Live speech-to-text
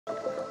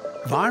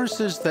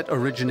Viruses that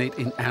originate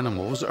in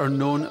animals are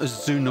known as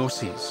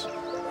zoonoses.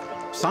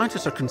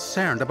 Scientists are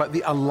concerned about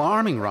the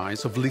alarming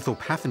rise of lethal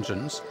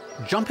pathogens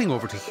jumping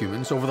over to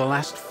humans over the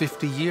last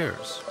 50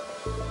 years.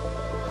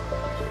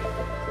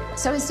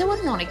 So a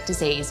zoonotic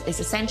disease is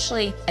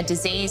essentially a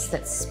disease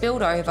that's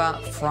spilled over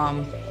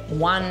from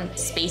one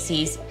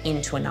species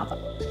into another.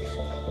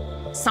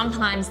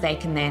 Sometimes they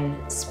can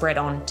then spread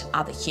on to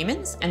other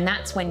humans, and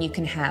that's when you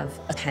can have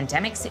a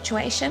pandemic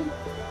situation.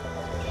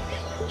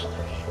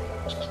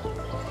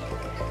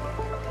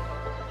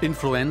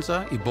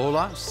 Influenza,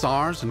 Ebola,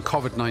 SARS, and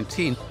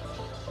COVID-19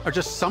 are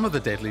just some of the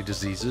deadly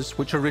diseases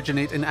which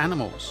originate in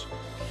animals.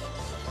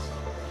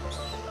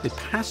 They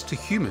pass to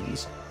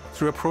humans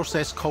through a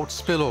process called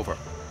spillover.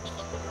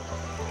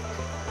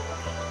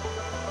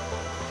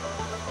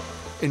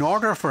 In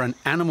order for an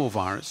animal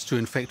virus to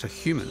infect a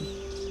human,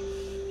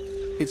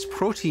 its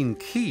protein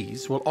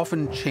keys will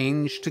often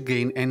change to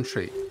gain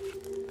entry.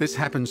 This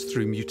happens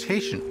through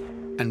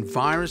mutation, and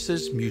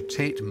viruses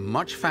mutate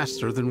much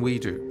faster than we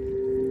do.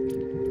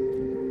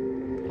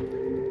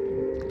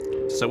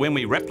 So when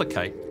we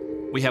replicate,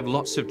 we have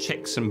lots of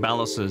checks and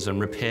balances and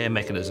repair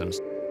mechanisms.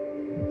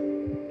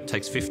 It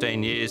takes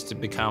 15 years to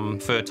become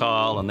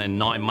fertile and then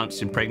 9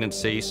 months in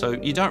pregnancy, so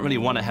you don't really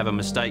want to have a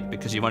mistake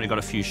because you've only got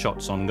a few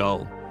shots on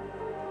goal.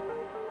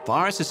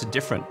 Viruses are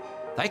different.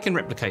 They can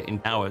replicate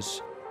in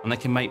hours, and they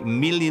can make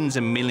millions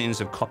and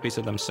millions of copies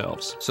of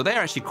themselves. So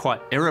they're actually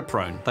quite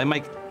error-prone. They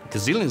make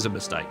gazillions of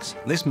mistakes.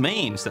 This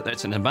means that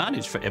that's an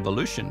advantage for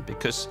evolution,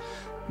 because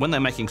when they're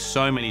making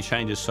so many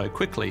changes so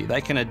quickly,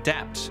 they can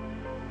adapt.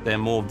 They're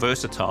more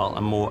versatile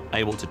and more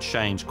able to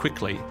change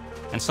quickly,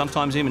 and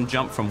sometimes even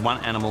jump from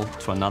one animal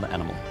to another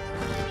animal.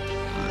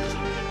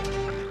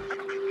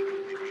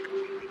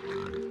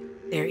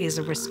 There is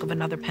a risk of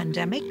another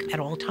pandemic at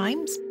all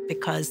times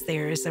because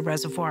there is a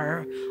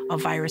reservoir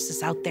of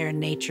viruses out there in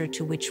nature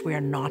to which we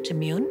are not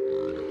immune.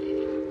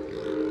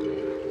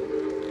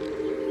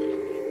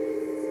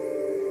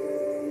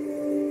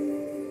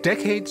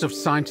 Decades of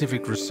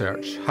scientific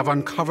research have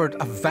uncovered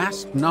a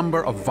vast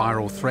number of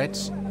viral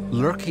threats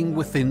lurking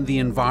within the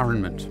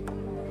environment.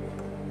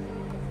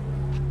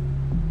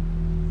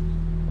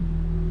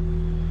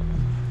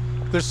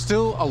 There's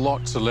still a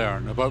lot to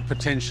learn about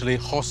potentially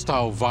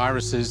hostile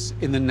viruses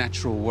in the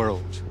natural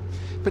world.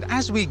 But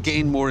as we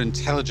gain more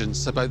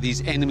intelligence about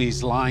these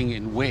enemies lying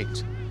in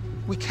wait,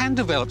 we can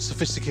develop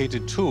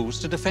sophisticated tools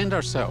to defend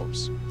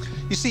ourselves.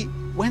 You see,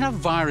 when a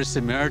virus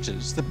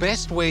emerges, the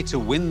best way to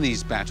win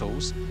these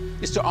battles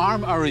is to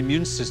arm our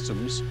immune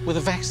systems with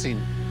a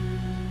vaccine.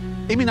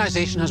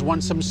 Immunization has won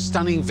some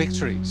stunning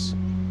victories,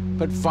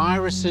 but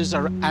viruses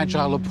are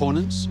agile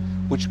opponents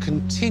which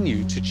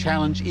continue to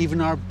challenge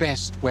even our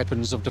best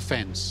weapons of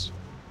defense.